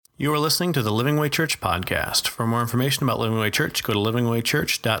You are listening to the Living Way Church podcast. For more information about Living Way Church, go to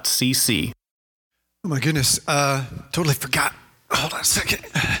livingwaychurch.cc. Oh my goodness, totally forgot. Hold on a second.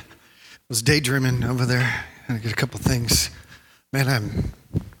 I was daydreaming over there. I get a couple things. Man,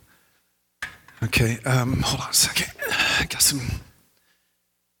 okay, hold on a second. I got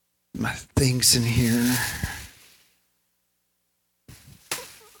my things in here.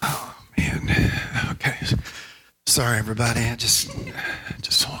 Oh man, okay. Sorry everybody, I just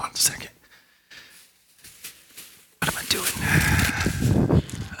hold on a second. What am I doing?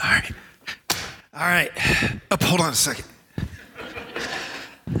 All right. Hold on a second.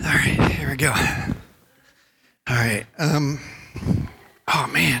 All right, here we go. All right. Oh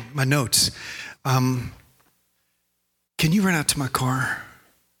man, my notes. Can you run out to my car?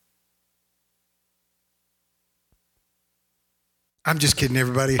 I'm just kidding,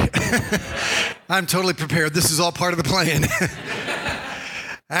 everybody. I'm totally prepared. This is all part of the plan.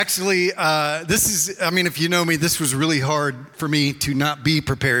 Actually, if you know me, this was really hard for me to not be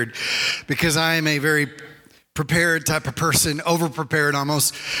prepared because I am a very prepared type of person, over-prepared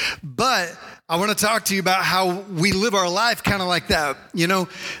almost. But I want to talk to you about how we live our life kind of like that. You know,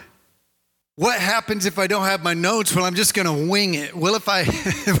 what happens if I don't have my notes? Well, I'm just going to wing it. Well,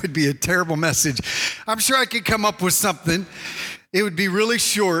 it would be a terrible message. I'm sure I could come up with something. It would be really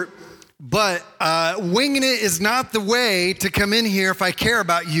short. But winging it is not the way to come in here if I care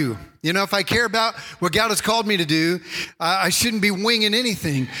about you. You know, if I care about what God has called me to do, I shouldn't be winging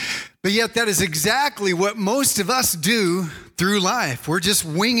anything. But yet that is exactly what most of us do through life. We're just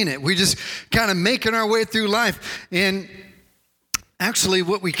winging it. We're just kind of making our way through life. And actually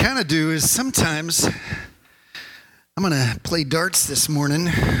what we kind of do is sometimes, I'm going to play darts this morning.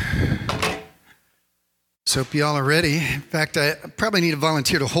 So hope y'all are ready. In fact, I probably need a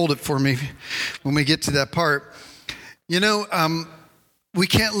volunteer to hold it for me when we get to that part. You know, we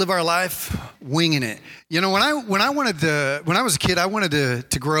can't live our life winging it. You know, when I was a kid, I wanted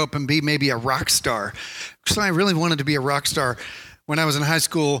to grow up and be maybe a rock star. So I really wanted to be a rock star. When I was in high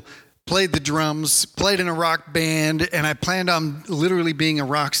school, played the drums, played in a rock band, and I planned on literally being a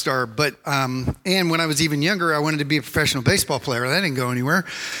rock star. But and when I was even younger, I wanted to be a professional baseball player. That didn't go anywhere.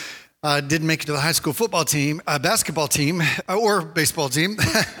 Didn't make it to the high school football team, basketball team, or baseball team.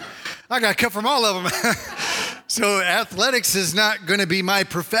 I got cut from all of them. So athletics is not going to be my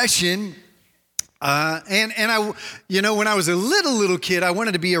profession. And I, you know, when I was a little kid, I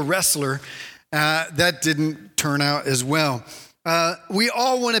wanted to be a wrestler. That didn't turn out as well. We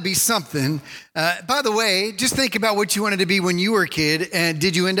all want to be something. By the way, just think about what you wanted to be when you were a kid. And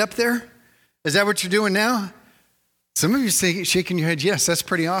did you end up there? Is that what you're doing now? Some of you shaking your head, yes, that's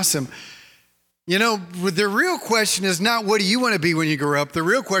pretty awesome. You know, the real question is not what do you want to be when you grow up? The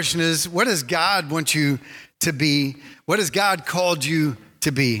real question is, what does God want you to be? What has God called you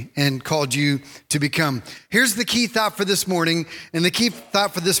to be and called you to become? Here's the key thought for this morning. And the key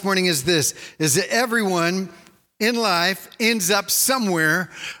thought for this morning is this, is that everyone in life ends up somewhere,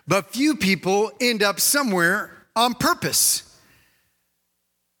 but few people end up somewhere on purpose.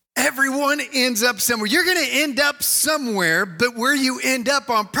 Everyone ends up somewhere. You're going to end up somewhere, but where you end up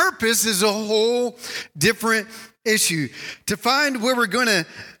on purpose is a whole different issue. To find where we're going to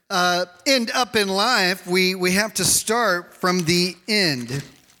end up in life, we have to start from the end.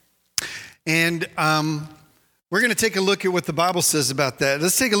 And we're going to take a look at what the Bible says about that.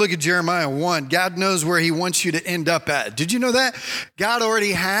 Let's take a look at Jeremiah 1. God knows where he wants you to end up at. Did you know that? God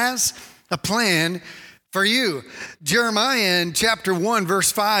already has a plan for you. Jeremiah in chapter 1,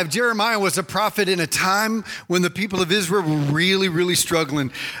 verse 5, Jeremiah was a prophet in a time when the people of Israel were really, really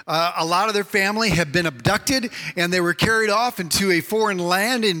struggling. A lot of their family had been abducted and they were carried off into a foreign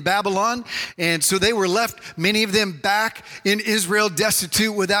land in Babylon. And so they were left, many of them back in Israel,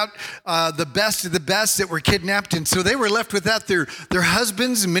 destitute without the best of the best that were kidnapped. And so they were left without their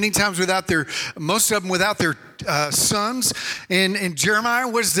husbands and many times most of them without their sons. And Jeremiah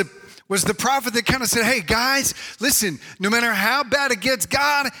was the prophet that kind of said, hey guys, listen, no matter how bad it gets,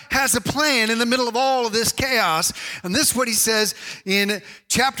 God has a plan in the middle of all of this chaos. And this is what he says in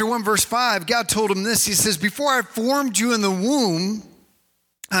chapter 1, verse 5. God told him this. He says, before I formed you in the womb,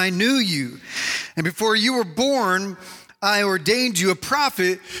 I knew you. And before you were born, I ordained you a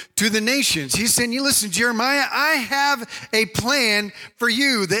prophet to the nations. He's saying, you listen, Jeremiah, I have a plan for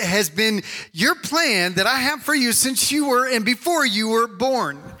you that has been your plan that I have for you since you were and before you were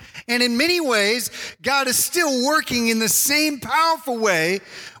born. And in many ways, God is still working in the same powerful way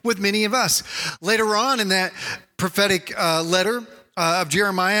with many of us. Later on in that prophetic letter, of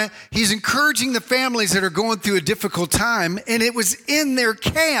Jeremiah, he's encouraging the families that are going through a difficult time. And it was in their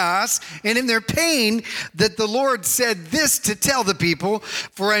chaos and in their pain that the Lord said this to tell the people,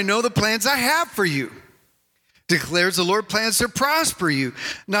 "For I know the plans I have for you, declares the Lord, plans to prosper you,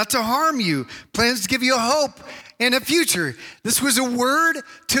 not to harm you, plans to give you a hope and a future." This was a word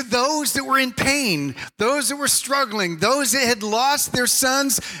to those that were in pain, those that were struggling, those that had lost their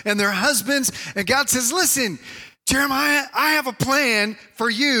sons and their husbands. And God says, listen, Jeremiah, I have a plan for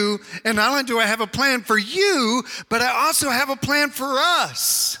you. And not only do I have a plan for you, but I also have a plan for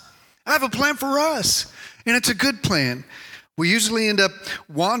us. I have a plan for us. And it's a good plan. We usually end up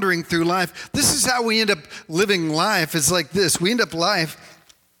wandering through life. This is how we end up living life. It's like this. We end up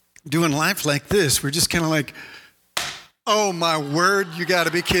doing life like this. We're just kind of like, oh my word, you got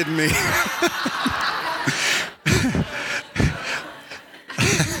to be kidding me.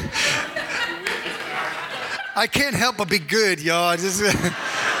 I can't help but be good, y'all.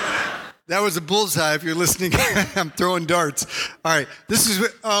 That was a bullseye if you're listening. I'm throwing darts. All right, this is,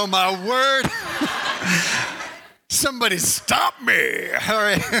 oh my word. Somebody stop me. All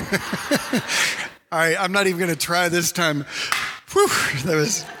right. All right, I'm not even going to try this time. Whew, that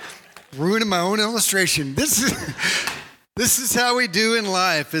was ruining my own illustration. This is how we do in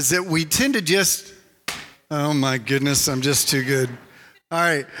life, is that we tend to just, oh my goodness, I'm just too good. All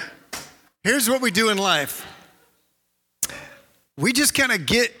right, here's what we do in life. We just kind of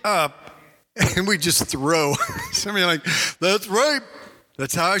get up and we just throw. Some of you are like, that's right.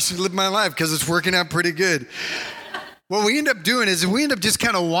 That's how I should live my life because it's working out pretty good. What we end up doing is we end up just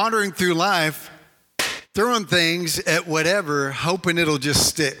kind of wandering through life, throwing things at whatever, hoping it'll just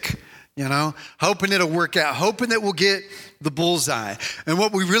stick, hoping it'll work out, hoping that we'll get the bullseye. And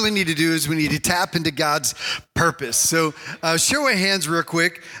what we really need to do is we need to tap into God's purpose. So show of hands real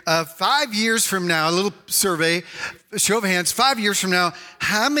quick. 5 years from now, a little survey, show of hands, 5 years from now,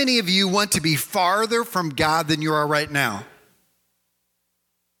 how many of you want to be farther from God than you are right now?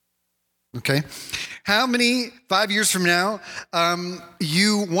 Okay. How many, 5 years from now,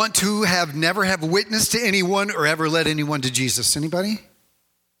 you want to never have witnessed to anyone or ever led anyone to Jesus? Anybody?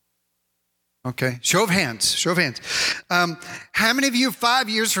 Okay. Show of hands. How many of you 5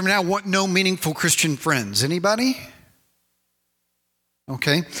 years from now want no meaningful Christian friends? Anybody?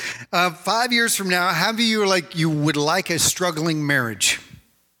 Okay. 5 years from now, how many of you are like, you would like a struggling marriage?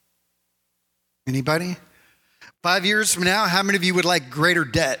 Anybody? 5 years from now, how many of you would like greater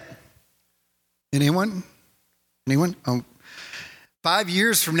debt? Anyone? Oh. 5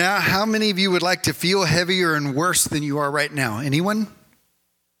 years from now, how many of you would like to feel heavier and worse than you are right now? Anyone?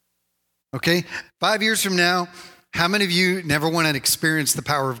 Okay. 5 years from now, how many of you never want to experience the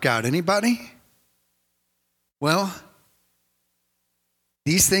power of God? Anybody? Well,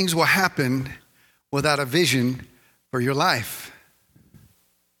 these things will happen without a vision for your life.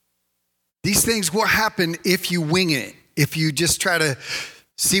 These things will happen if you wing it, if you just try to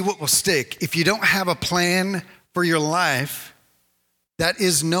see what will stick. If you don't have a plan for your life, that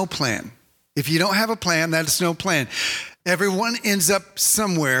is no plan. If you don't have a plan, that is no plan. Everyone ends up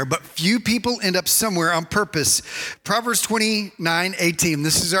somewhere, but few people end up somewhere on purpose. Proverbs 29:18.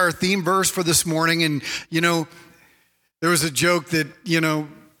 This is our theme verse for this morning. And, there was a joke that,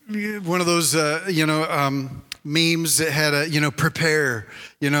 one of those, memes that had prepare,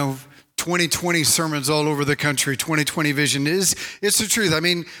 2020 sermons all over the country, 2020 vision. It's the truth. I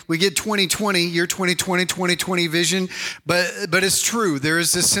mean, we get 2020, year 2020, 2020 vision, but it's true. There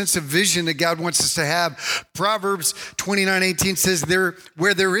is this sense of vision that God wants us to have. Proverbs 29:18 says,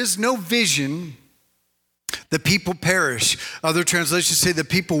 where there is no vision, the people perish. Other translations say the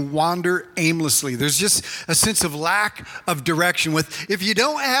people wander aimlessly. There's just a sense of lack of direction. If you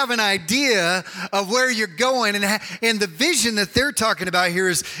don't have an idea of where you're going, and the vision that they're talking about here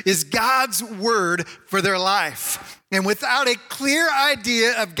is God's word for their life. And without a clear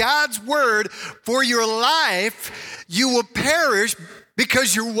idea of God's word for your life, you will perish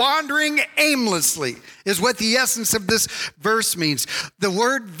because you're wandering aimlessly, is what the essence of this verse means. The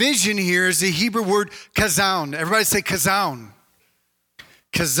word vision here is the Hebrew word kazan. Everybody say kazan.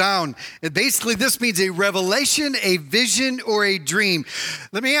 Kazan. And basically this means a revelation, a vision, or a dream.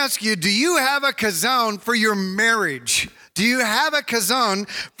 Let me ask you, do you have a kazan for your marriage? Do you have a kazan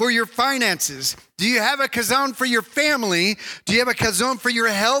for your finances? Do you have a kazan for your family? Do you have a kazan for your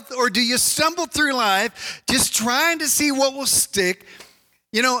health? Or do you stumble through life just trying to see what will stick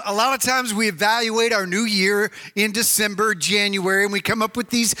You know, a lot of times we evaluate our new year in December, January, and we come up with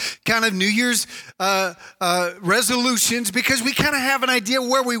these kind of New Year's resolutions because we kind of have an idea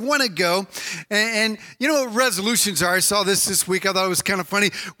where we want to go. And you know what resolutions are? I saw this week. I thought it was kind of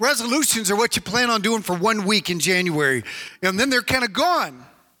funny. Resolutions are what you plan on doing for 1 week in January, and then they're kind of gone.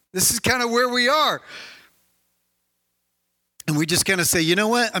 This is kind of where we are. And we just kind of say, you know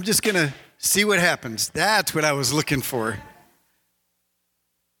what? I'm just going to see what happens. That's what I was looking for.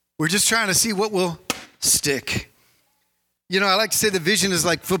 We're just trying to see what will stick. You know, I like to say the vision is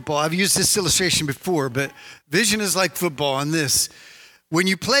like football. I've used this illustration before, but vision is like football on this. When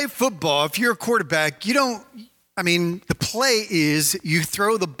you play football, if you're a quarterback, the play is you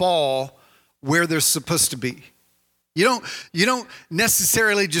throw the ball where they're supposed to be. You don't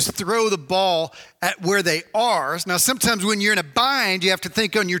necessarily just throw the ball at where they are. Now, sometimes when you're in a bind, you have to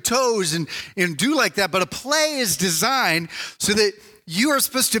think on your toes and do like that. But a play is designed so that you are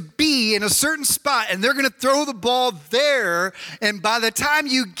supposed to be in a certain spot, and they're going to throw the ball there. And by the time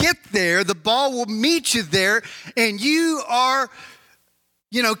you get there, the ball will meet you there, and you are,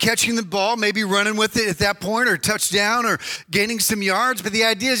 catching the ball, maybe running with it at that point, or touchdown, or gaining some yards. But the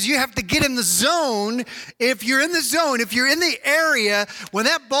idea is you have to get in the zone. If you're in the zone, if you're in the area, when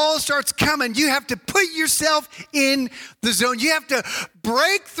that ball starts coming, you have to put yourself in the zone. You have to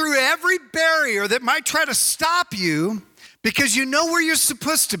break through every barrier that might try to stop you, because you know where you're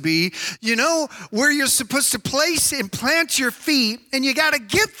supposed to be. You know where you're supposed to place and plant your feet, and you got to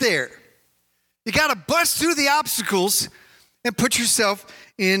get there. You got to bust through the obstacles and put yourself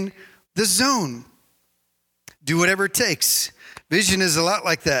in the zone. Do whatever it takes. Vision is a lot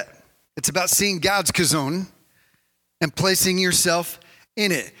like that. It's about seeing God's zone and placing yourself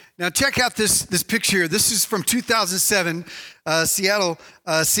in it. Now check out this picture. This is from 2007, Seattle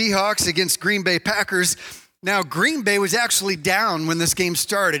Seahawks against Green Bay Packers. Now, Green Bay was actually down when this game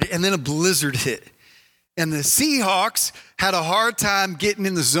started, and then a blizzard hit. And the Seahawks had a hard time getting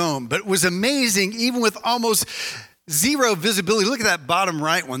in the zone, but it was amazing, even with almost zero visibility. Look at that bottom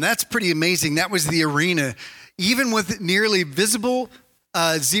right one. That's pretty amazing. That was the arena. Even with nearly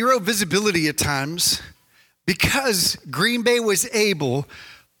zero visibility at times, because Green Bay was able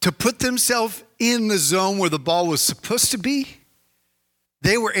to put themselves in the zone where the ball was supposed to be,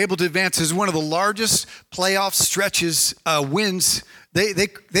 they were able to advance as one of the largest playoff stretches wins.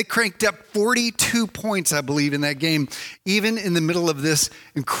 They cranked up 42 points, I believe, in that game, even in the middle of this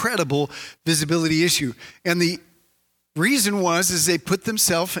incredible visibility issue. And the reason is they put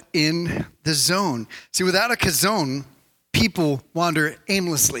themselves in the zone. See, without a zone, people wander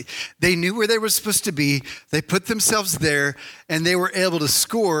aimlessly. They knew where they were supposed to be. They put themselves there, and they were able to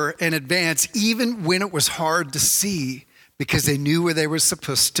score and advance even when it was hard to see, because they knew where they were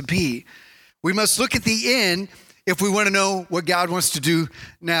supposed to be. We must look at the end if we want to know what God wants to do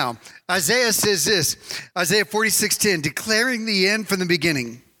now. Isaiah says this, Isaiah 46:10, declaring the end from the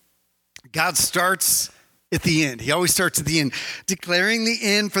beginning. God starts at the end. He always starts at the end. Declaring the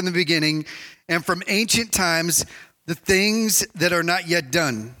end from the beginning, and from ancient times, the things that are not yet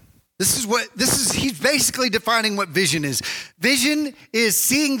done. He's basically defining what vision is. Vision is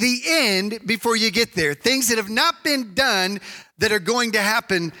seeing the end before you get there. Things that have not been done that are going to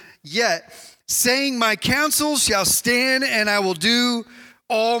happen yet. Saying, my counsel shall stand, and I will do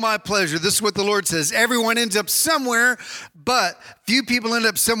all my pleasure. This is what the Lord says. Everyone ends up somewhere, but few people end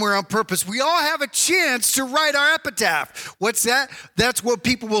up somewhere on purpose. We all have a chance to write our epitaph. What's that? That's what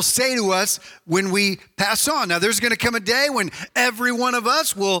people will say to us when we pass on. Now, there's going to come a day when every one of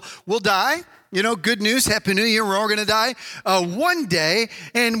us will die. You know, good news, Happy New Year, we're all going to die one day.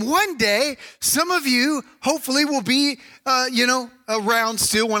 And one day, some of you hopefully will be, around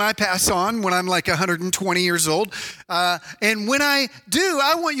still when I pass on, when I'm like 120 years old. And when I do,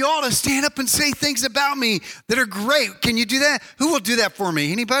 I want you all to stand up and say things about me that are great. Can you do that? Who will do that for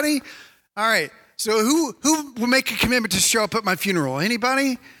me? Anybody? All right. So who will make a commitment to show up at my funeral?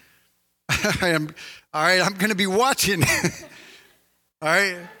 Anybody? All right, I'm going to be watching. All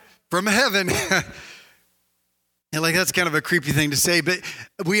right. From heaven. And that's kind of a creepy thing to say, but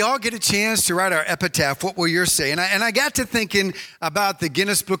we all get a chance to write our epitaph. What will yours say? And I got to thinking about the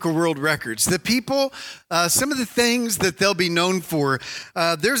Guinness Book of World Records. The people, some of the things that they'll be known for.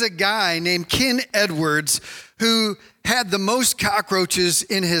 There's a guy named Ken Edwards who had the most cockroaches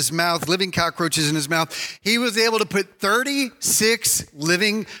in his mouth, living cockroaches in his mouth. He was able to put 36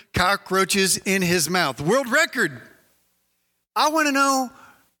 living cockroaches in his mouth. World record. I want to know,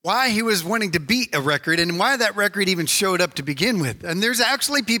 why he was wanting to beat a record and why that record even showed up to begin with. And there's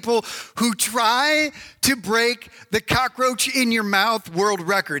actually people who try to break the cockroach in your mouth world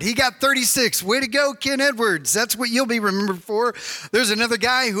record. He got 36. Way to go, Ken Edwards. That's what you'll be remembered for. There's another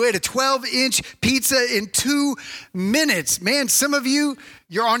guy who ate a 12-inch pizza in 2 minutes. Man, some of you,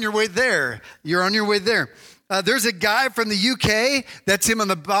 you're on your way there. You're on your way there. There's a guy from the UK, that's him on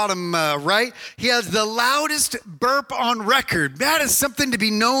the bottom right. He has the loudest burp on record. That is something to be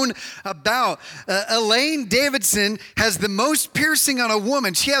known about. Elaine Davidson has the most piercing on a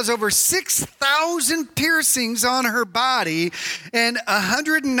woman. She has over 6,000 piercings on her body, and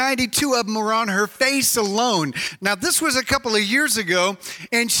 192 of them are on her face alone. Now, this was a couple of years ago,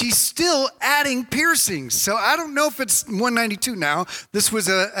 and she's still adding piercings. So I don't know if it's 192 now. This was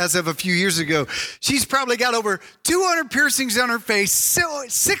as of a few years ago. She's probably got over 200 piercings on her face,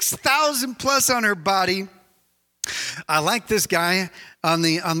 6,000 plus on her body. I like this guy on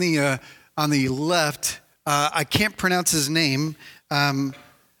the left. I can't pronounce his name,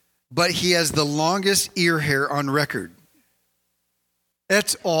 but he has the longest ear hair on record.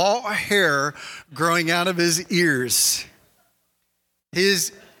 It's all hair growing out of his ears.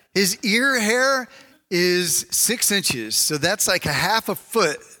 His ear hair is 6 inches, so that's like a half a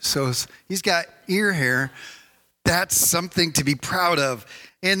foot. So he's got ear hair. That's something to be proud of.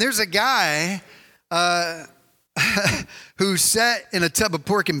 And there's a guy who sat in a tub of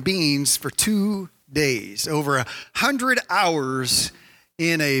pork and beans for 2 days, over 100 hours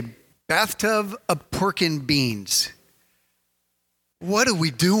in a bathtub of pork and beans. What are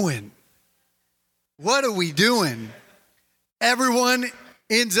we doing? What are we doing? Everyone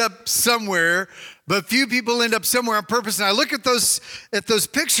ends up somewhere, but few people end up somewhere on purpose. And I look at those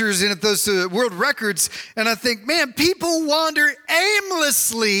pictures and at those world records, and I think, man, people wander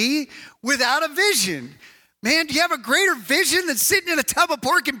aimlessly without a vision. Man, do you have a greater vision than sitting in a tub of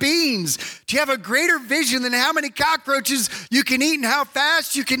pork and beans? Do you have a greater vision than how many cockroaches you can eat and how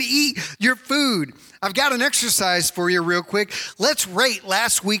fast you can eat your food? I've got an exercise for you real quick. Let's rate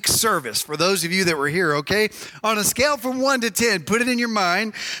last week's service for those of you that were here, okay? On a scale from 1 to 10, put it in your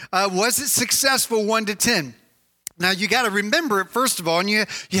mind. Was it successful 1 to 10? Now, you got to remember it, first of all, and you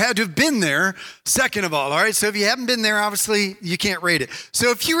had to have been there, second of all right? So if you haven't been there, obviously, you can't rate it. So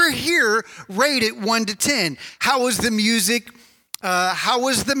if you were here, rate it 1 to 10. How was the music? How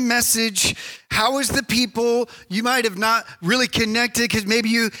was the message? How was the people? You might have not really connected because maybe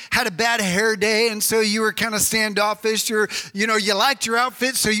you had a bad hair day and so you were kind of standoffish, or, you liked your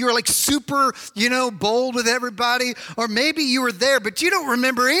outfit, so you were like super, bold with everybody. Or maybe you were there, but you don't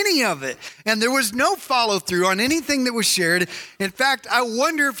remember any of it. And there was no follow through on anything that was shared. In fact, I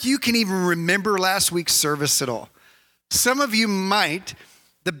wonder if you can even remember last week's service at all. Some of you might.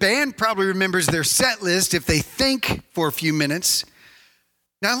 The band probably remembers their set list if they think for a few minutes.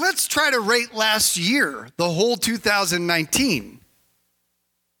 Now let's try to rate last year, the whole 2019.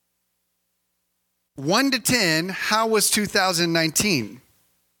 1 to 10, how was 2019?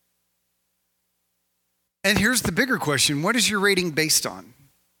 And here's the bigger question. What is your rating based on?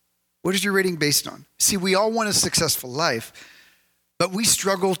 What is your rating based on? See, we all want a successful life, but we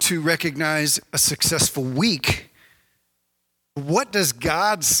struggle to recognize a successful week. What does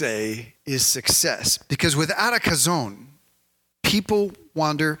God say is success? Because without a chazon, people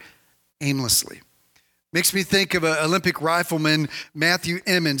wander aimlessly. Makes me think of an Olympic rifleman, Matthew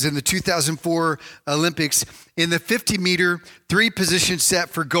Emmons, in the 2004 Olympics in the 50-meter three-position set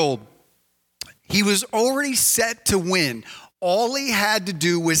for gold. He was already set to win. All he had to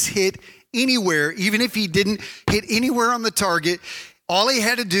do was hit anywhere, even if he didn't hit anywhere on the target. All he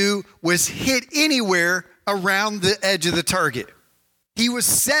had to do was hit anywhere around the edge of the target. He was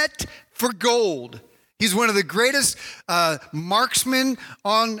set for gold. He's one of the greatest marksmen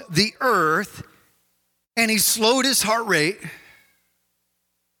on the earth, and he slowed his heart rate,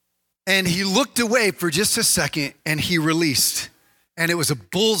 and he looked away for just a second, and he released, and it was a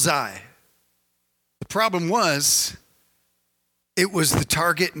bullseye. The problem was, it was the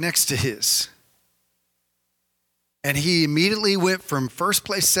target next to his, and he immediately went from first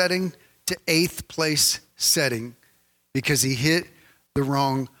place setting to 8th place setting because he hit the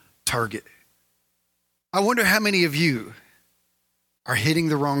wrong target. I wonder how many of you are hitting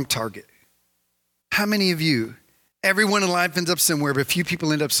the wrong target. How many of you? Everyone in life ends up somewhere, but few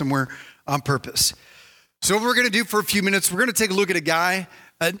people end up somewhere on purpose. So what we're going to do for a few minutes, we're going to take a look at a guy,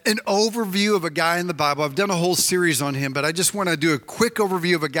 an overview of a guy in the Bible. I've done a whole series on him, but I just want to do a quick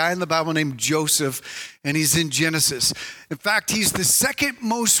overview of a guy in the Bible named Joseph, and he's in Genesis. In fact, he's the second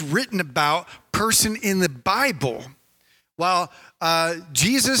most written about person in the Bible. While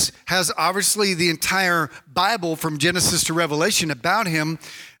Jesus has obviously the entire Bible from Genesis to Revelation about him,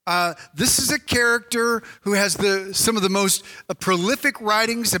 This is a character who has some of the most prolific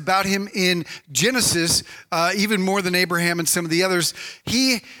writings about him in Genesis, even more than Abraham and some of the others.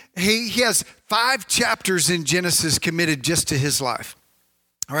 He has 5 chapters in Genesis committed just to his life.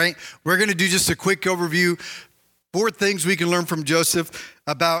 All right, we're going to do just a quick overview. 4 things we can learn from Joseph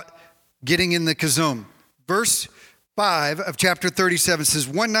about getting in the chazon. Verse 5 of chapter 37 says,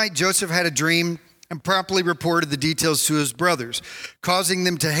 one night Joseph had a dream and promptly reported the details to his brothers, causing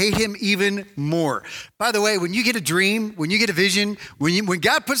them to hate him even more. By the way, when you get a dream, when you get a vision, when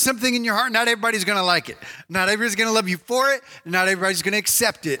God puts something in your heart, not everybody's going to like it. Not everybody's going to love you for it. Not everybody's going to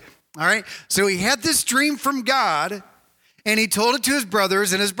accept it. All right? So he had this dream from God, and he told it to his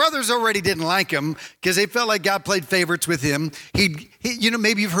brothers, and his brothers already didn't like him because they felt like God played favorites with him. He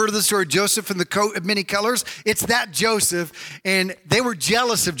maybe you've heard of the story, Joseph in the coat of many colors. It's that Joseph, and they were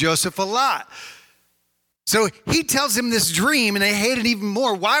jealous of Joseph a lot. So he tells him this dream, and they hate it even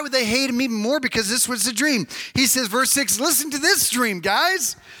more. Why would they hate him even more? Because this was the dream. He says, verse 6, listen to this dream,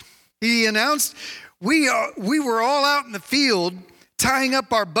 guys. He announced, we were all out in the field tying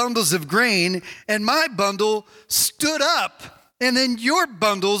up our bundles of grain, and my bundle stood up, and then your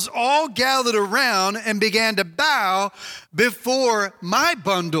bundles all gathered around and began to bow before my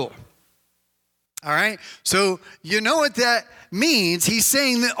bundle. All right, so you know what that means. He's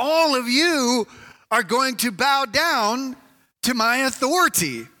saying that all of you are going to bow down to my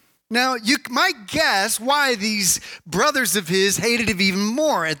authority. Now, you might guess why these brothers of his hated him even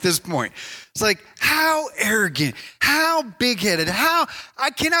more at this point. It's like, how arrogant, how big-headed, I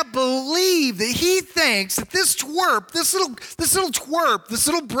cannot believe that he thinks that this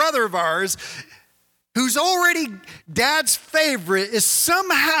little brother of ours, who's already dad's favorite, is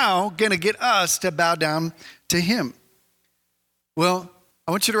somehow going to get us to bow down to him. Well,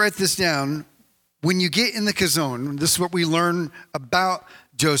 I want you to write this down. When you get in the chazon, this is what we learn about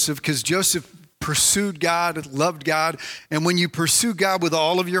Joseph, because Joseph pursued God, loved God. And when you pursue God with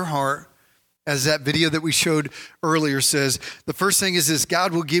all of your heart, as that video that we showed earlier says, the first thing is this: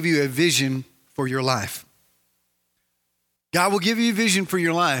 God will give you a vision for your life. God will give you a vision for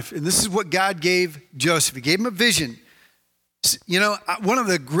your life. And this is what God gave Joseph. He gave him a vision. You know, one of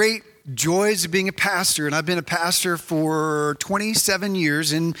the great joys of being a pastor, and I've been a pastor for 27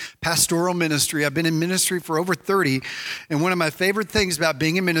 years in pastoral ministry. I've been in ministry for over 30. And one of my favorite things about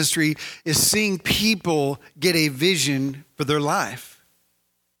being in ministry is seeing people get a vision for their life.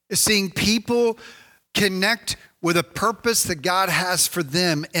 Is seeing people connect with a purpose that God has for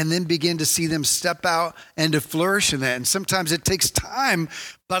them and then begin to see them step out and to flourish in that. And sometimes it takes time,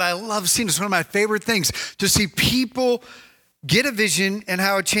 but I love seeing it. It's one of my favorite things to see people get a vision and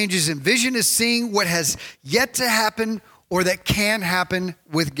how it changes them. Vision is seeing what has yet to happen or that can happen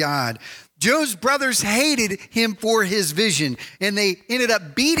with God. Joe's brothers hated him for his vision, and they ended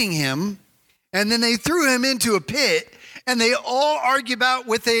up beating him, and then they threw him into a pit, and they all argue about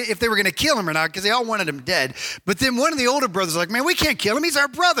if they were going to kill him or not, because they all wanted him dead. But then one of the older brothers was like, man, we can't kill him. He's our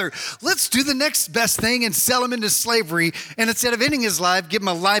brother. Let's do the next best thing and sell him into slavery. And instead of ending his life, give him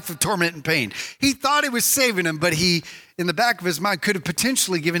a life of torment and pain. He thought he was saving him, but he, in the back of his mind, could have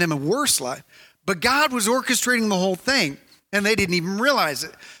potentially given him a worse life. But God was orchestrating the whole thing, and they didn't even realize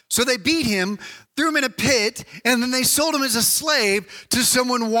it. So they beat him, threw him in a pit, and then they sold him as a slave to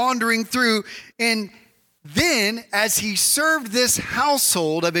someone wandering through. And then, as he served this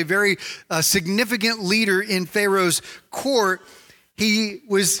household of a very significant leader in Pharaoh's court, he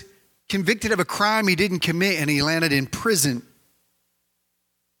was convicted of a crime he didn't commit, and he landed in prison.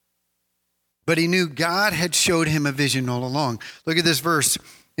 But he knew God had showed him a vision all along. Look at this verse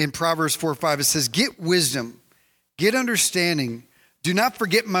in Proverbs 4:5. It says, get wisdom, get understanding. Do not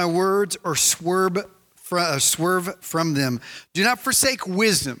forget my words or swerve from them. Do not forsake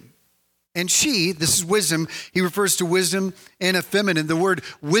wisdom. And she, this is wisdom, he refers to wisdom in a feminine. The word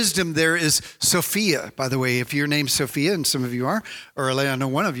wisdom there is Sophia, by the way. If your name's Sophia, and some of you are, or I know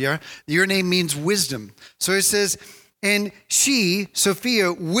one of you are, your name means wisdom. So it says, and she,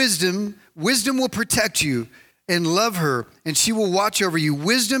 Sophia, wisdom will protect you, and love her, and she will watch over you.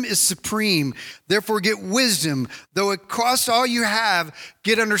 Wisdom is supreme. Therefore, get wisdom. Though it costs all you have,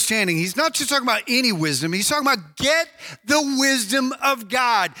 get understanding. He's not just talking about any wisdom. He's talking about get the wisdom of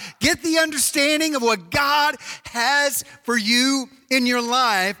God. Get the understanding of what God has for you in your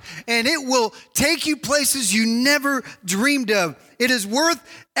life, and it will take you places you never dreamed of. It is worth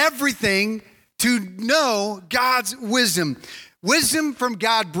everything to know God's wisdom. Wisdom from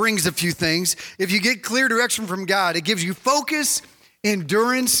God brings a few things. If you get clear direction from God, it gives you focus,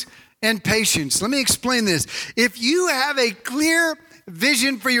 endurance, and patience. Let me explain this. If you have a clear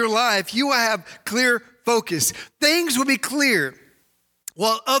vision for your life, you will have clear focus. Things will be clear.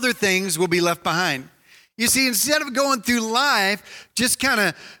 while other things will be left behind. You see, instead of going through life just kind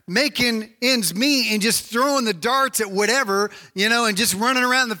of making ends meet and just throwing the darts at whatever, and just running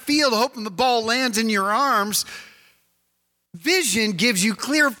around the field hoping the ball lands in your arms, vision gives you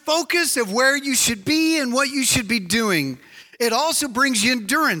clear focus of where you should be and what you should be doing. It also brings you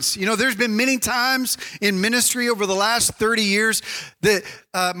endurance. There's been many times in ministry over the last 30 years that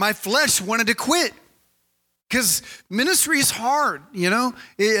my flesh wanted to quit. Because ministry is hard,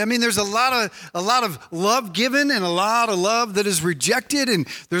 there's a lot of love given and a lot of love that is rejected, and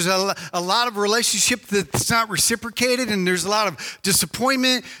there's a lot of relationship that's not reciprocated, and there's a lot of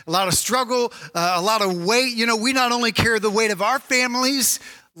disappointment, a lot of struggle, a lot of weight. We not only carry the weight of our family's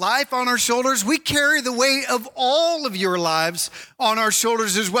life on our shoulders, we carry the weight of all of your lives on our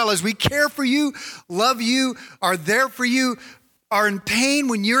shoulders as well, as we care for you, love you, are there for you, are in pain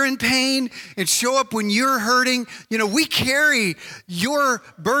when you're in pain, and show up when you're hurting. We carry your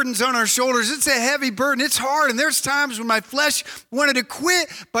burdens on our shoulders. It's a heavy burden. It's hard. And there's times when my flesh wanted to quit,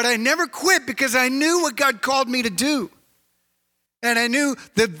 but I never quit because I knew what God called me to do. And I knew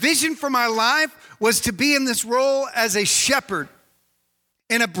the vision for my life was to be in this role as a shepherd.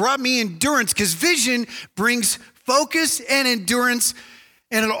 And it brought me endurance, because vision brings focus and endurance,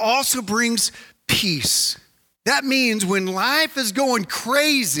 and it also brings peace. That means when life is going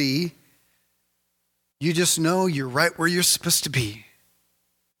crazy, you just know you're right where you're supposed to be.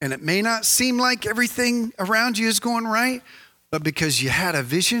 And it may not seem like everything around you is going right, but because you had a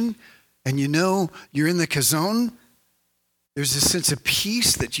vision and you're in the kazone, there's a sense of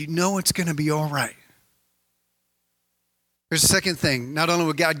peace that it's going to be all right. There's a second thing. Not only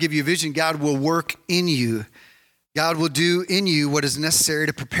will God give you a vision, God will work in you. God will do in you what is necessary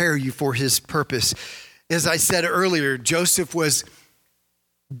to prepare you for his purpose. As I said earlier, Joseph was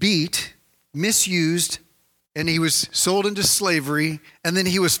beat, misused, and he was sold into slavery, and then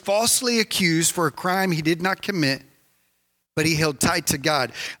he was falsely accused for a crime he did not commit, but he held tight to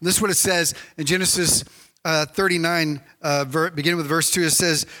God. And this is what it says in Genesis 39, beginning with verse 2. It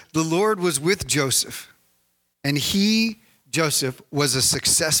says, "The Lord was with Joseph, and he, Joseph, was a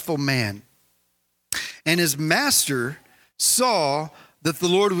successful man. And his master saw that the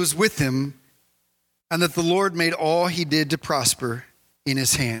Lord was with him, and that the Lord made all he did to prosper in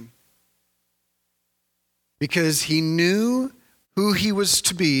his hand." Because he knew who he was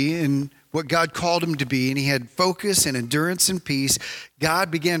to be and what God called him to be, and he had focus and endurance and peace,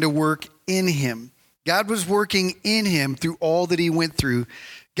 God began to work in him. God was working in him through all that he went through.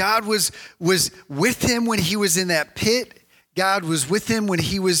 God was with him when he was in that pit. God was with him when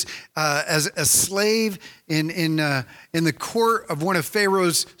he was as a slave in the court of one of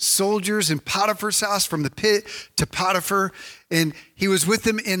Pharaoh's soldiers in Potiphar's house, from the pit to Potiphar. And he was with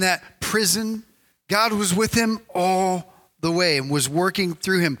him in that prison. God was with him all the way and was working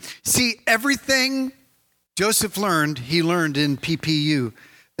through him. See, everything Joseph learned, he learned in PPU.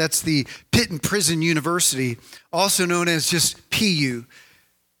 That's the Pit and Prison University, also known as just PU.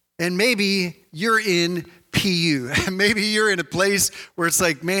 And maybe you're in PU. Maybe you're in a place where it's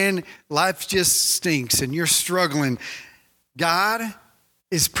like, man, life just stinks and you're struggling. God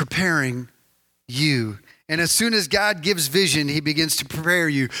is preparing you. And as soon as God gives vision, he begins to prepare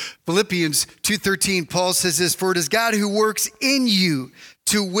you. Philippians 2:13, Paul says this, "For it is God who works in you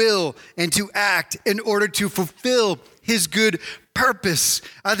to will and to act in order to fulfill his good purpose."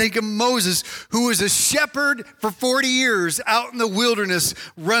 I think of Moses, who was a shepherd for 40 years out in the wilderness,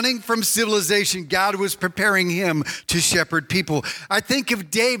 running from civilization. God was preparing him to shepherd people. I think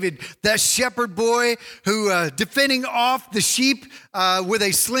of David, that shepherd boy who defending off the sheep with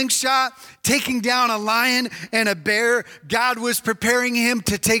a slingshot, taking down a lion and a bear. God was preparing him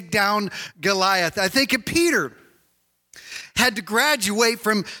to take down Goliath. I think of Peter, had to graduate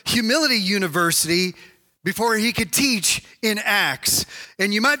from Humility University before he could teach in Acts.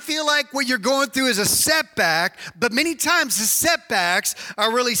 And you might feel like what you're going through is a setback, but many times the setbacks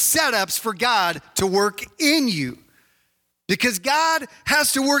are really setups for God to work in you. Because God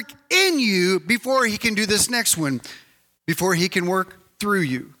has to work in you before he can do this next one, before he can work through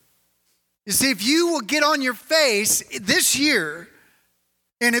you. You see, if you will get on your face this year,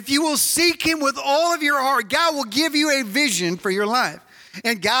 and if you will seek him with all of your heart, God will give you a vision for your life.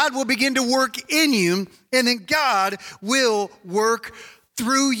 And God will begin to work in you, and then God will work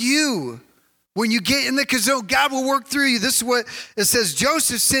through you. When you get in the kazoo, God will work through you. This is what it says.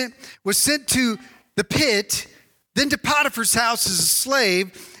 Joseph was sent to the pit, then to Potiphar's house as a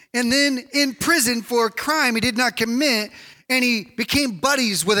slave, and then in prison for a crime he did not commit, and he became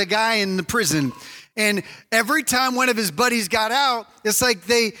buddies with a guy in the prison. And every time one of his buddies got out, it's like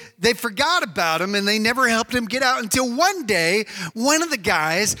they forgot about him and they never helped him get out until one day, one of the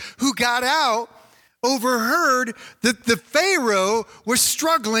guys who got out overheard that the Pharaoh was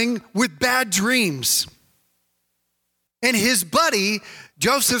struggling with bad dreams. And his buddy,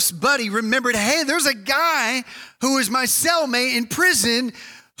 Joseph's buddy, remembered, hey, there's a guy who was my cellmate in prison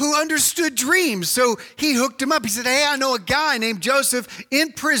who understood dreams. So he hooked him up. He said, hey, I know a guy named Joseph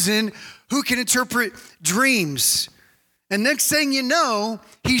in prison who can interpret dreams. And next thing you know,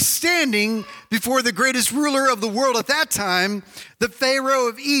 he's standing before the greatest ruler of the world at that time, the Pharaoh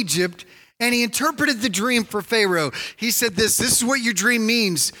of Egypt, and he interpreted the dream for Pharaoh. He said this is what your dream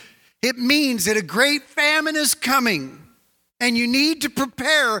means. It means that a great famine is coming, and you need to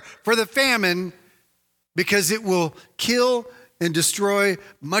prepare for the famine because it will kill and destroy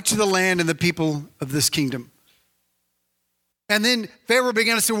much of the land and the people of this kingdom. And then Pharaoh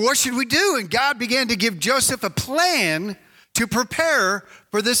began to say, what should we do? And God began to give Joseph a plan to prepare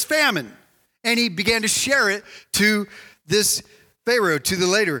for this famine. And he began to share it to this Pharaoh, to the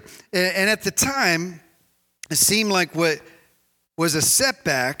leader. And at the time, it seemed like what was a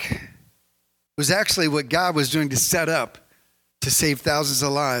setback was actually what God was doing to set up to save thousands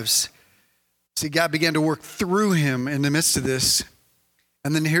of lives. See, God began to work through him in the midst of this.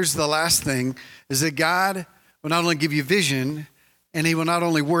 And then here's the last thing, is that God will not only give you vision, and he will not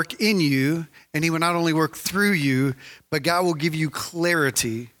only work in you, and he will not only work through you, but God will give you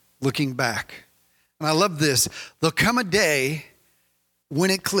clarity looking back. And I love this. There'll come a day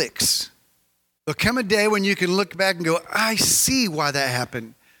when it clicks. There'll come a day when you can look back and go, I see why that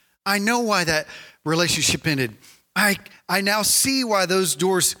happened. I know why that relationship ended. I now see why those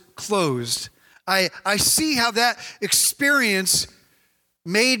doors closed. I see how that experience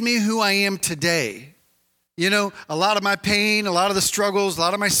made me who I am today. You know, a lot of my pain, a lot of the struggles, a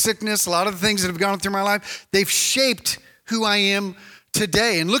lot of my sickness, a lot of the things that have gone through my life, they've shaped who I am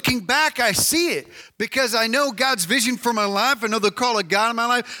today. And looking back, I see it because I know God's vision for my life. I know the call of God in my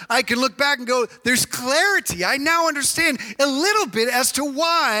life. I can look back and go, there's clarity. I now understand a little bit as to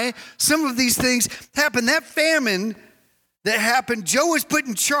why some of these things happened. That famine that happened, Joe was put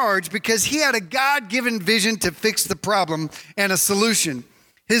in charge because he had a God-given vision to fix the problem and a solution.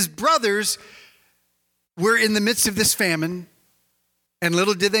 His brothers were in the midst of this famine, and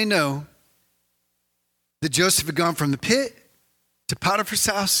little did they know that Joseph had gone from the pit to Potiphar's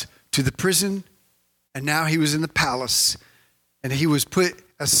house to the prison, and now he was in the palace, and he was put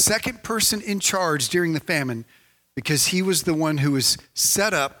a second person in charge during the famine because he was the one who was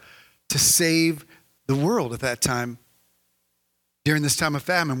set up to save the world at that time. During this time of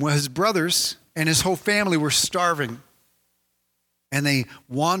famine, well, his brothers and his whole family were starving, and they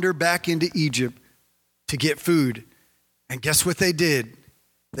wandered back into Egypt to get food. And guess what they did?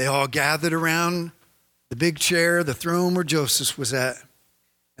 They all gathered around the big chair, the throne where Joseph was at,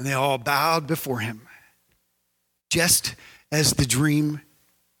 and they all bowed before him, just as the dream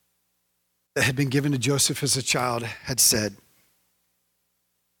that had been given to Joseph as a child had said.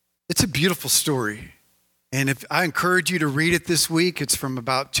 It's a beautiful story. And if I encourage you to read it this week, it's from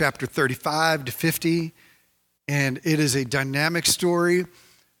about chapter 35 to 50. And it is a dynamic story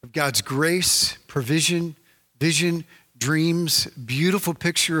of God's grace, provision, vision, dreams, beautiful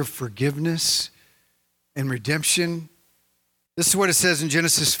picture of forgiveness and redemption. This is what it says in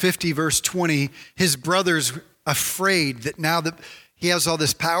Genesis 50, verse 20. His brothers afraid that now that he has all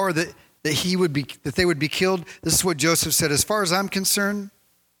this power that they would be killed. This is what Joseph said, as far as I'm concerned,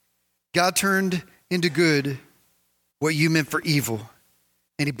 God turned into good what you meant for evil.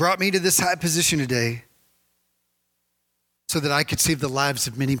 And he brought me to this high position today so that I could save the lives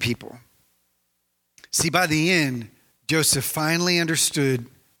of many people. See, by the end, Joseph finally understood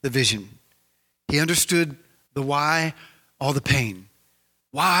the vision. He understood the why, all the pain.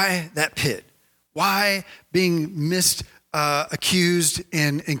 Why that pit? Why being accused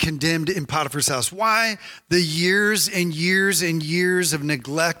and condemned in Potiphar's house? Why the years and years and years of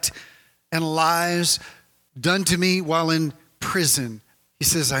neglect and lies done to me while in prison? He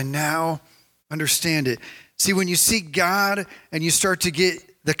says, I now understand it. See, when you seek God and you start to get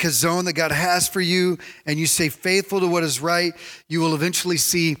the chazon that God has for you and you stay faithful to what is right, you will eventually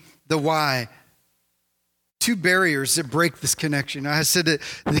see the why. Two barriers that break this connection. I said that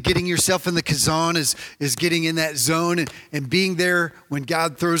getting yourself in the chazon is getting in that zone and being there when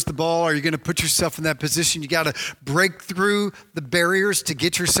God throws the ball. Are you going to put yourself in that position? You got to break through the barriers to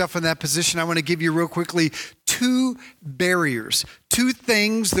get yourself in that position. I want to give you real quickly two barriers, two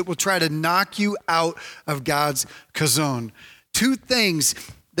things that will try to knock you out of God's chazon. Two things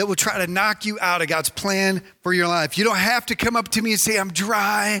that will try to knock you out of God's plan for your life. You don't have to come up to me and say, I'm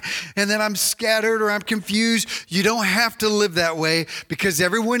dry, and then I'm scattered or I'm confused. You don't have to live that way, because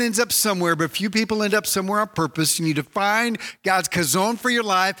everyone ends up somewhere, but few people end up somewhere on purpose. You need to find God's chazon for your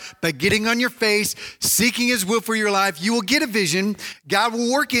life by getting on your face, seeking his will for your life. You will get a vision. God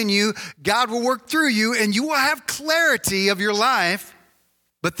will work in you. God will work through you, and you will have clarity of your life.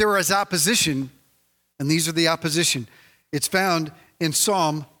 But there is opposition, and these are the opposition. It's found in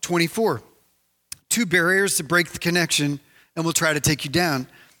Psalm 24. 2 barriers to break the connection and will try to take you down.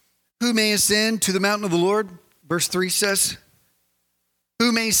 Who may ascend to the mountain of the Lord? Verse 3 says,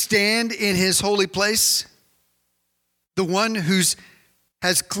 who may stand in his holy place? The one who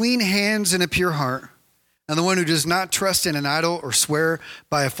has clean hands and a pure heart, and the one who does not trust in an idol or swear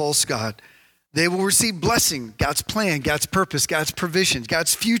by a false god. They will receive blessing, God's plan, God's purpose, God's provision,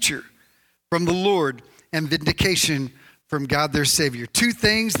 God's future from the Lord, and vindication from God their Savior. 2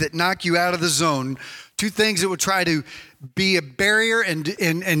 things that knock you out of the zone. 2 things that will try to be a barrier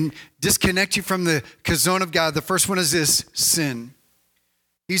and disconnect you from the chazon of God. The first one is this: sin.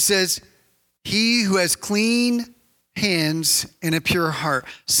 He says, he who has clean hands and a pure heart.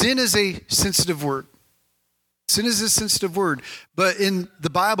 Sin is a sensitive word. Sin is a sensitive word, but in the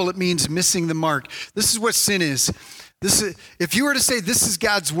Bible, it means missing the mark. This is what sin is. If you were to say this is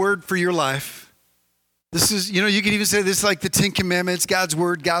God's word for your life, this is, you could even say this is like the 10 Commandments, God's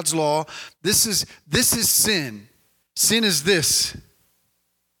word, God's law. This is sin. Sin is this: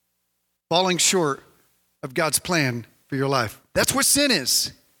 falling short of God's plan for your life. That's what sin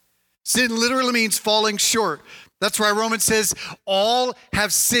is. Sin literally means falling short. That's why Romans says all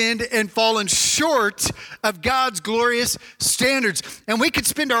have sinned and fallen short of God's glorious standards. And we could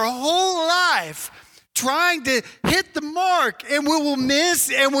spend our whole life trying to hit the mark, and we will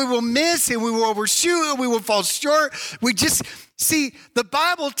miss, and we will miss, and we will overshoot, and we will fall short. The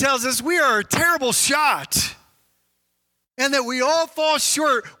Bible tells us we are a terrible shot, and that we all fall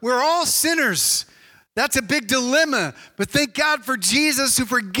short. We're all sinners. That's a big dilemma. But thank God for Jesus, who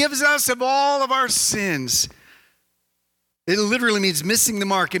forgives us of all of our sins. It literally means missing the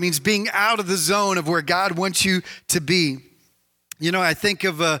mark. It means being out of the zone of where God wants you to be. I think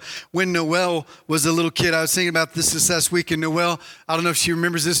of when Noelle was a little kid. I was thinking about this last week, and Noelle, I don't know if she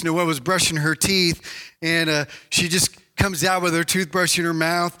remembers this, Noelle was brushing her teeth, and she just comes out with her toothbrush in her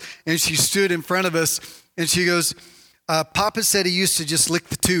mouth, and she stood in front of us, and she goes, Papa said he used to just lick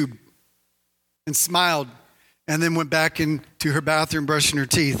the tube, and smiled, and then went back into her bathroom brushing her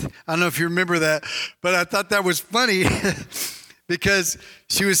teeth. I don't know if you remember that, but I thought that was funny because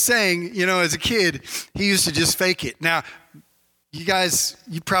she was saying, as a kid, he used to just fake it. Now, you guys,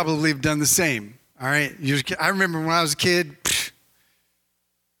 you probably have done the same, all right? I remember when I was a kid,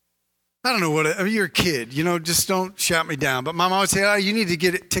 I don't know you're a kid, just don't shout me down. But Mom always said, you need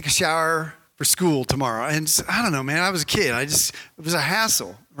to take a shower for school tomorrow. And I don't know, man, I was a kid. It was a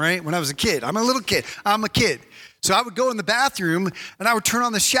hassle, right? When I was a kid, I'm a little kid. I'm a kid. So I would go in the bathroom and I would turn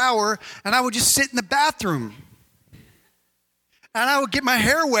on the shower and I would just sit in the bathroom. And I would get my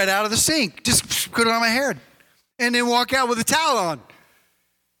hair wet out of the sink, just put it on my hair. And then walk out with a towel on.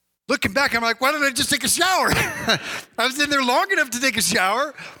 Looking back, I'm like, why didn't I just take a shower? I was in there long enough to take a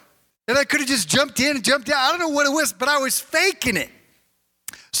shower, and I could have just jumped in and jumped out. I don't know what it was, but I was faking it.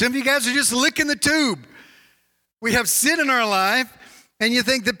 Some of you guys are just licking the tube. We have sin in our life, and you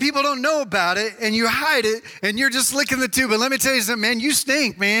think that people don't know about it, and you hide it, and you're just licking the tube. But let me tell you something, man, you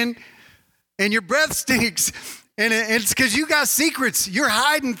stink, man, and your breath stinks. And it's because you got secrets. You're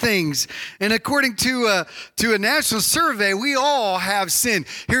hiding things. And according to a national survey, we all have sin.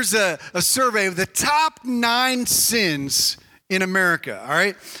 Here's a survey of the top 9 sins in America, all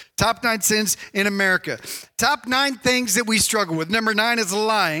right? Top 9 sins in America. Top 9 things that we struggle with. Number 9 is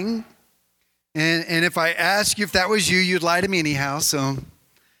lying. And if I ask you if that was you, you'd lie to me anyhow. So,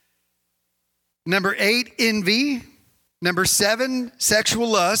 number 8, envy. Number 7, sexual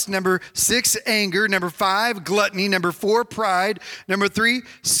lust. Number 6, anger. Number 5, gluttony. Number 4, pride. Number 3,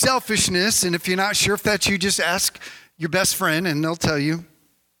 selfishness. And if you're not sure if that's you, just ask your best friend and they'll tell you.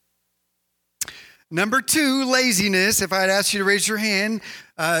 Number 2, laziness. If I'd asked you to raise your hand,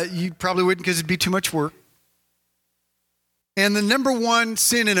 you probably wouldn't because it'd be too much work. And the number 1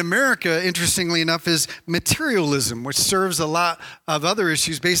 sin in America, interestingly enough, is materialism, which serves a lot of other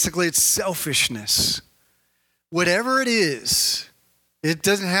issues. Basically, it's selfishness. Whatever it is, it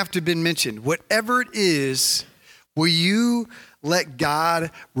doesn't have to have been mentioned. Whatever it is, will you let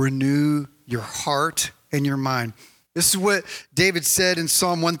God renew your heart and your mind? This is what David said in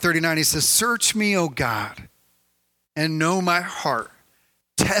Psalm 139. He says, search me, O God, and know my heart.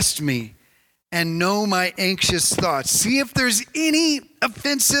 Test me and know my anxious thoughts. See if there's any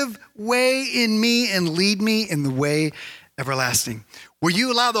offensive way in me and lead me in the way everlasting. Will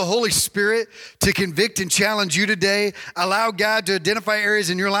you allow the Holy Spirit to convict and challenge you today? Allow God to identify areas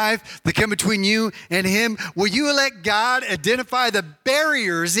in your life that come between you and Him. Will you let God identify the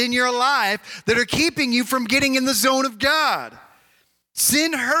barriers in your life that are keeping you from getting in the zone of God?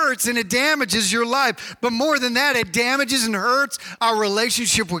 Sin hurts and it damages your life. But more than that, it damages and hurts our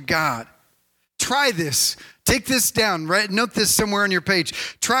relationship with God. Try this. Take this down. Note this somewhere on your page.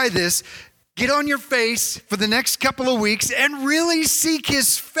 Try this. Get on your face for the next couple of weeks and really seek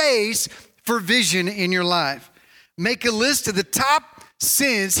His face for vision in your life. Make a list of the top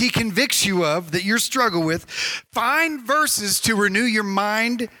sins He convicts you of that you struggle with. Find verses to renew your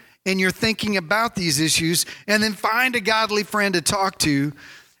mind and your thinking about these issues, and then find a godly friend to talk to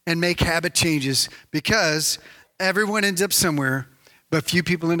and make habit changes, because everyone ends up somewhere, but few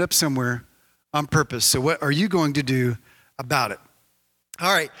people end up somewhere on purpose. So what are you going to do about it?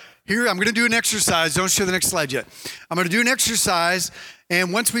 All right. Here, I'm going to do an exercise. Don't show the next slide yet. I'm going to do an exercise,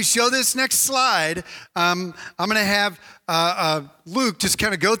 and once we show this next slide, I'm going to have Luke just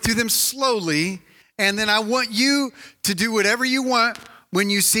kind of go through them slowly, and then I want you to do whatever you want when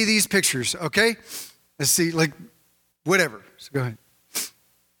you see these pictures, okay? Let's see, like, whatever. So go ahead.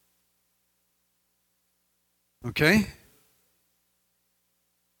 Okay?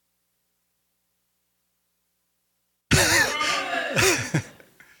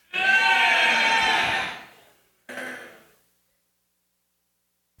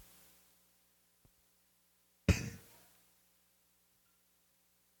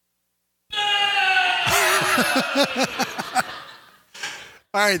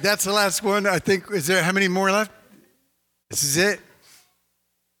 All right, that's the last one. I think, is there, how many more left? This is it.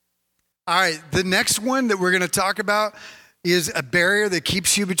 All right, the next one that we're going to talk about is a barrier that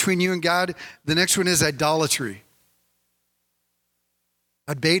keeps you between you and God. The next one is idolatry.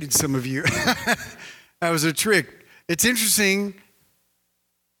 I baited some of you. That was a trick. It's interesting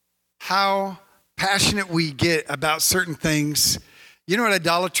how passionate we get about certain things. You know what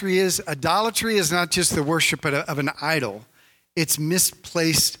idolatry is? Idolatry is not just the worship of an idol. It's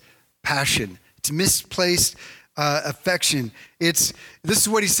misplaced passion. It's misplaced affection. This is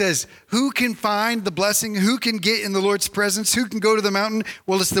what he says. Who can find the blessing? Who can get in the Lord's presence? Who can go to the mountain?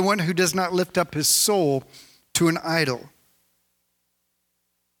 Well, it's the one who does not lift up his soul to an idol.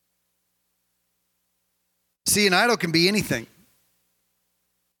 See, an idol can be anything.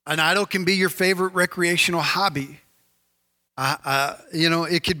 An idol can be your favorite recreational hobby.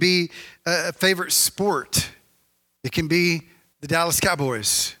 It could be a favorite sport. It can be the Dallas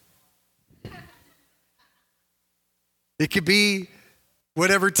Cowboys. It could be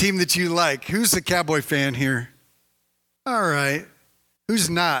whatever team that you like. Who's a Cowboy fan here? All right. Who's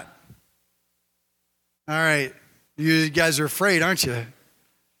not? All right. You guys are afraid, aren't you?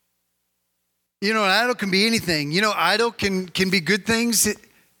 You know, an idol can be anything. You know, idol can be good things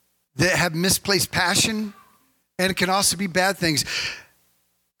that have misplaced passion, and it can also be bad things.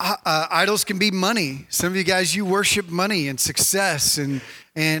 Idols can be money. Some of you guys, you worship money and success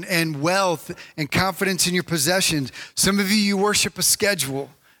and wealth and confidence in your possessions. Some of you worship a schedule.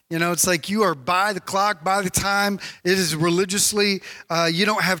 You know, it's like you are by the clock, by the time. It is religiously, you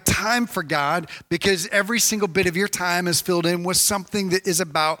don't have time for God because every single bit of your time is filled in with something that is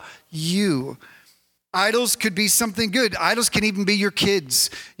about you. Idols could be something good. Idols can even be your kids.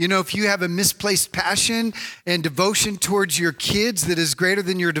 You know, if you have a misplaced passion and devotion towards your kids that is greater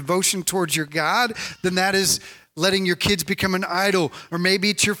than your devotion towards your God, then that is letting your kids become an idol. Or maybe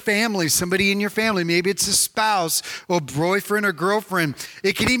it's your family, somebody in your family. Maybe it's a spouse or boyfriend or girlfriend.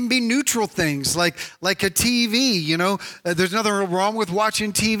 It could even be neutral things like a TV, you know. There's nothing wrong with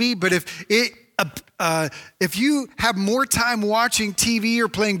watching TV, but if you have more time watching TV or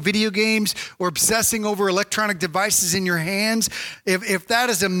playing video games or obsessing over electronic devices in your hands, if that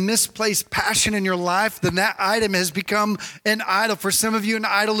is a misplaced passion in your life, then that item has become an idol. For some of you, an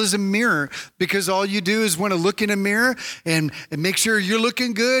idol is a mirror, because all you do is want to look in a mirror and make sure you're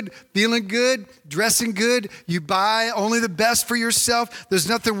looking good, feeling good, dressing good. You buy only the best for yourself. There's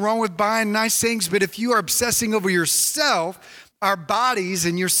nothing wrong with buying nice things, but if you are obsessing over yourself, our bodies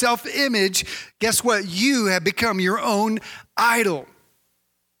and your self-image, guess what? You have become your own idol.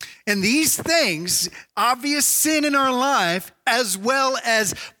 And these things, obvious sin in our life, as well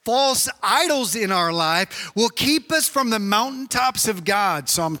as false idols in our life, will keep us from the mountaintops of God,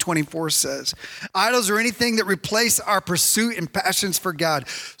 Psalm 24 says. Idols are anything that replace our pursuit and passions for God.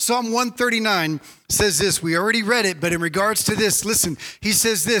 Psalm 139 says this. We already read it, but in regards to this, listen, he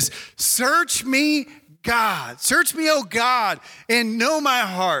says this: search me, God. Search me, O God, and know my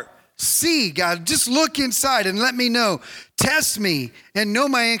heart. see, God, just look inside and let me know. Test me and know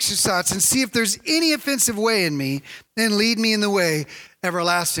my anxious thoughts and see if there's any offensive way in me and lead me in the way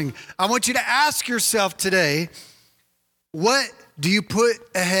everlasting. I want you to ask yourself today, what do you put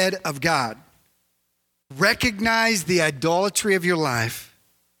ahead of God? Recognize the idolatry of your life.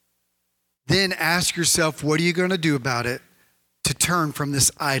 Then ask yourself, what are you going to do about it to turn from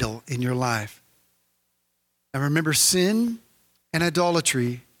this idol in your life? And remember, sin and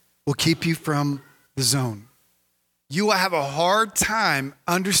idolatry will keep you from the zone. You will have a hard time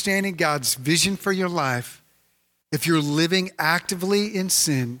understanding God's vision for your life if you're living actively in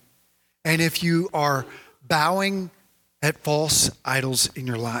sin and if you are bowing at false idols in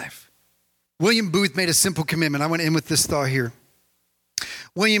your life. William Booth made a simple commitment. I want to end with this thought here.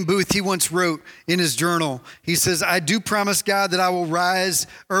 William Booth, he once wrote in his journal, he says, I do promise God that I will rise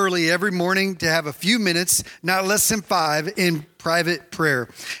early every morning to have a few minutes, not less than 5, in private prayer.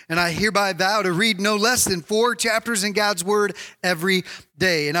 And I hereby vow to read no less than 4 chapters in God's word every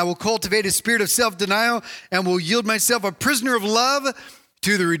day. And I will cultivate a spirit of self-denial and will yield myself a prisoner of love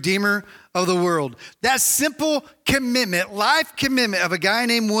to the Redeemer of the world. That simple commitment, life commitment of a guy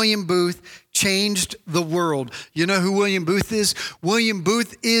named William Booth changed the world. You know who William Booth is? William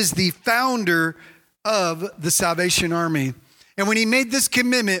Booth is the founder of the Salvation Army. And when he made this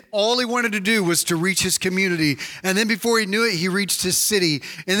commitment, all he wanted to do was to reach his community. And then before he knew it, he reached his city.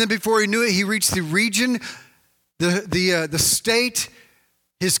 And then before he knew it, he reached the region, the state,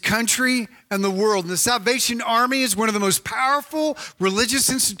 his country, and the world. And the Salvation Army is one of the most powerful religious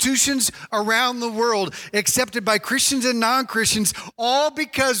institutions around the world, accepted by Christians and non-Christians, all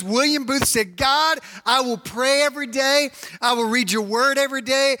because William Booth said, God, I will pray every day, I will read your word every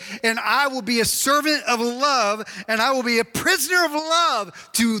day, and I will be a servant of love, and I will be a prisoner of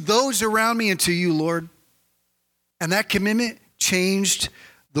love to those around me and to you, Lord. And that commitment changed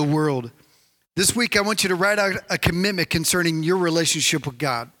the world. This week, I want you to write out a commitment concerning your relationship with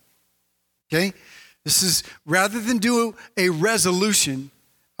God, okay? This is, rather than do a resolution,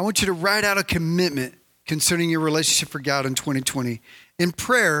 I want you to write out a commitment concerning your relationship for God in 2020. In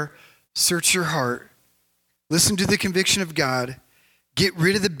prayer, search your heart. Listen to the conviction of God. Get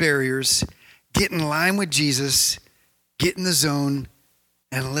rid of the barriers. Get in line with Jesus. Get in the zone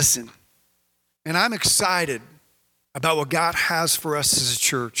and listen. And I'm excited about what God has for us as a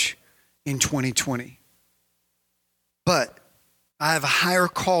church in 2020. But I have a higher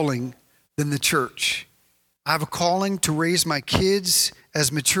calling than the church. I have a calling to raise my kids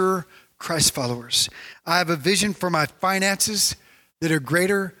as mature Christ followers. I have a vision for my finances that are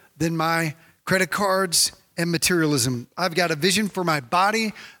greater than my credit cards and materialism. I've got a vision for my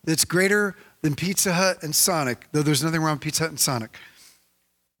body that's greater than Pizza Hut and Sonic, though there's nothing wrong with Pizza Hut and Sonic.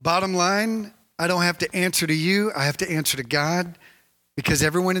 Bottom line, I don't have to answer to you. I have to answer to God. Because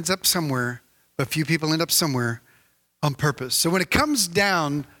everyone ends up somewhere, but few people end up somewhere on purpose. So when it comes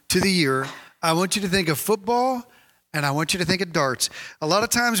down to the year, I want you to think of football and I want you to think of darts. A lot of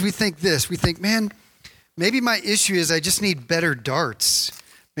times we think this. We think, man, maybe my issue is I just need better darts.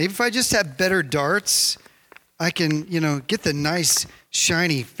 Maybe if I just have better darts, I can, get the nice,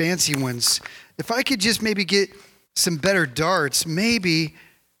 shiny, fancy ones. If I could just maybe get some better darts, maybe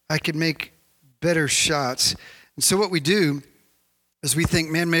I could make better shots. And so what we do as we think,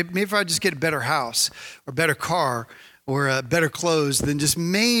 man, maybe if I just get a better house or better car or better clothes, then just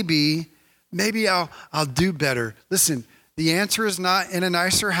maybe I'll do better. Listen, the answer is not in a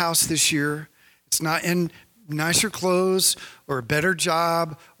nicer house this year. It's not in nicer clothes or a better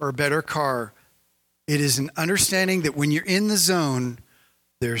job or a better car. It is an understanding that when you're in the zone,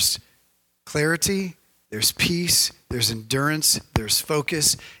 there's clarity, there's peace, there's endurance, there's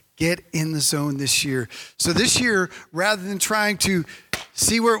focus. Get in the zone this year. So this year, rather than trying to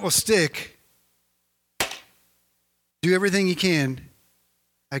see where it will stick, do everything you can.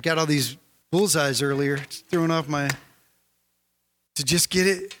 I got all these bullseyes earlier, throwing off to just get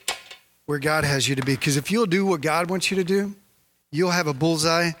it where God has you to be. Because if you'll do what God wants you to do, you'll have a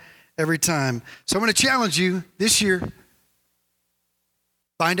bullseye every time. So I'm going to challenge you this year.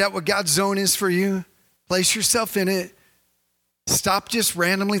 Find out what God's zone is for you. Place yourself in it. Stop just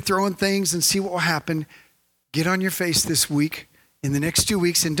randomly throwing things and see what will happen. Get on your face this week, in the next 2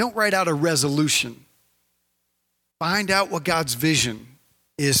 weeks, and don't write out a resolution. Find out what God's vision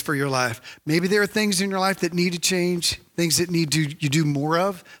is for your life. Maybe there are things in your life that need to change, things that you do more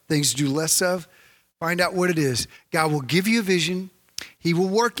of, things you do less of. Find out what it is. God will give you a vision. He will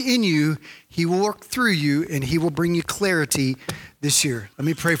work in you. He will work through you, and he will bring you clarity this year. Let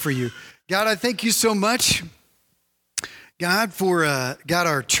me pray for you. God, I thank you so much, God, for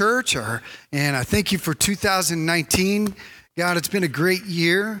our church, and I thank you for 2019. God, it's been a great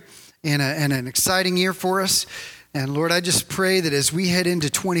year, and an exciting year for us. And Lord, I just pray that as we head into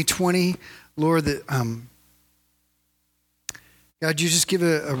 2020, Lord, that God, you just give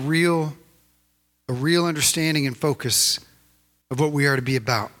a real understanding and focus of what we are to be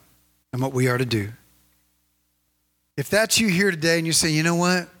about and what we are to do. If that's you here today and you say, you know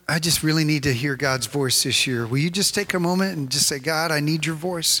what, I just really need to hear God's voice this year, will you just take a moment and just say, God, I need your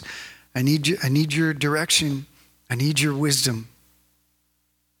voice. I need your direction. I need your wisdom.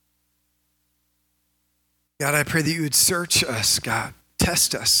 God, I pray that you would search us, God,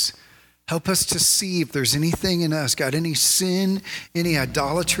 test us. Help us to see if there's anything in us, God, any sin, any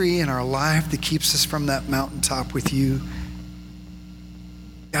idolatry in our life that keeps us from that mountaintop with you.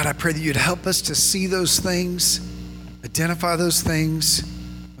 God, I pray that you'd help us to see those things, identify those things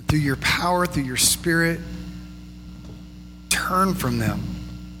through your power, through your Spirit. Turn from them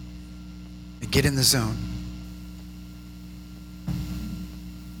and get in the zone.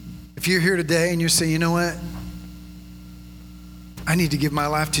 If you're here today and you're saying, you know what? I need to give my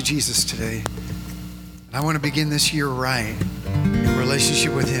life to Jesus today. And I want to begin this year right in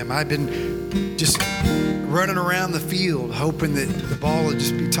relationship with him. I've been just running around the field hoping that the ball would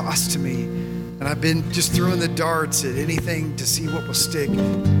just be tossed to me. And I've been just throwing the darts at anything to see what will stick.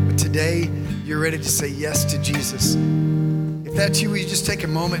 But today, you're ready to say yes to Jesus. If that's you, will you just take a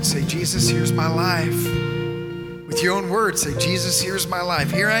moment and say, Jesus, here's my life. With your own words, say, Jesus, here's my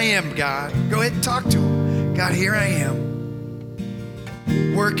life. Here I am, God. Go ahead and talk to him. God, here I am.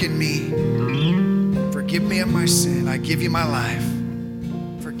 Work in me. Forgive me of my sin. I give you my life.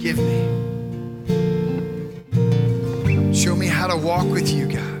 Forgive me. Show me how to walk with you,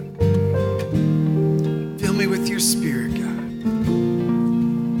 God. Fill me with your Spirit, God.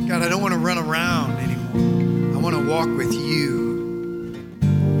 God, I don't want to run around anymore. I want to walk with you.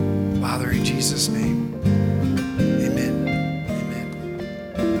 Father, in Jesus' name, amen. Amen.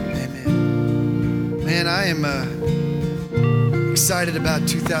 Amen. Man, I am excited about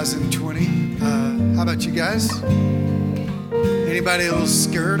 2020. How about you guys? Anybody a little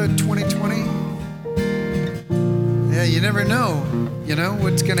scared of 2020? Yeah, you never know. You know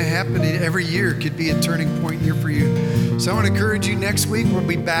what's going to happen. Every year could be a turning point year for you. So I want to encourage you, next week we'll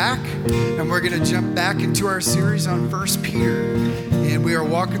be back and we're going to jump back into our series on 1 Peter. And we are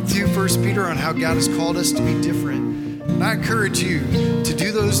walking through 1 Peter on how God has called us to be different. And I encourage you to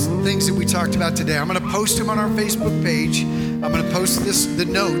do those things that we talked about today. I'm going to post them on our Facebook page. I'm going to post the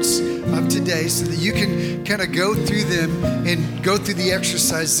notes of today so that you can kind of go through them and go through the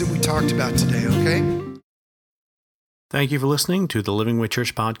exercises that we talked about today, okay? Thank you for listening to the Living Way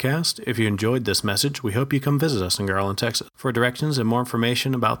Church podcast. If you enjoyed this message, we hope you come visit us in Garland, Texas. For directions and more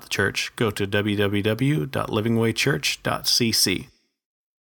information about the church, go to www.livingwaychurch.cc.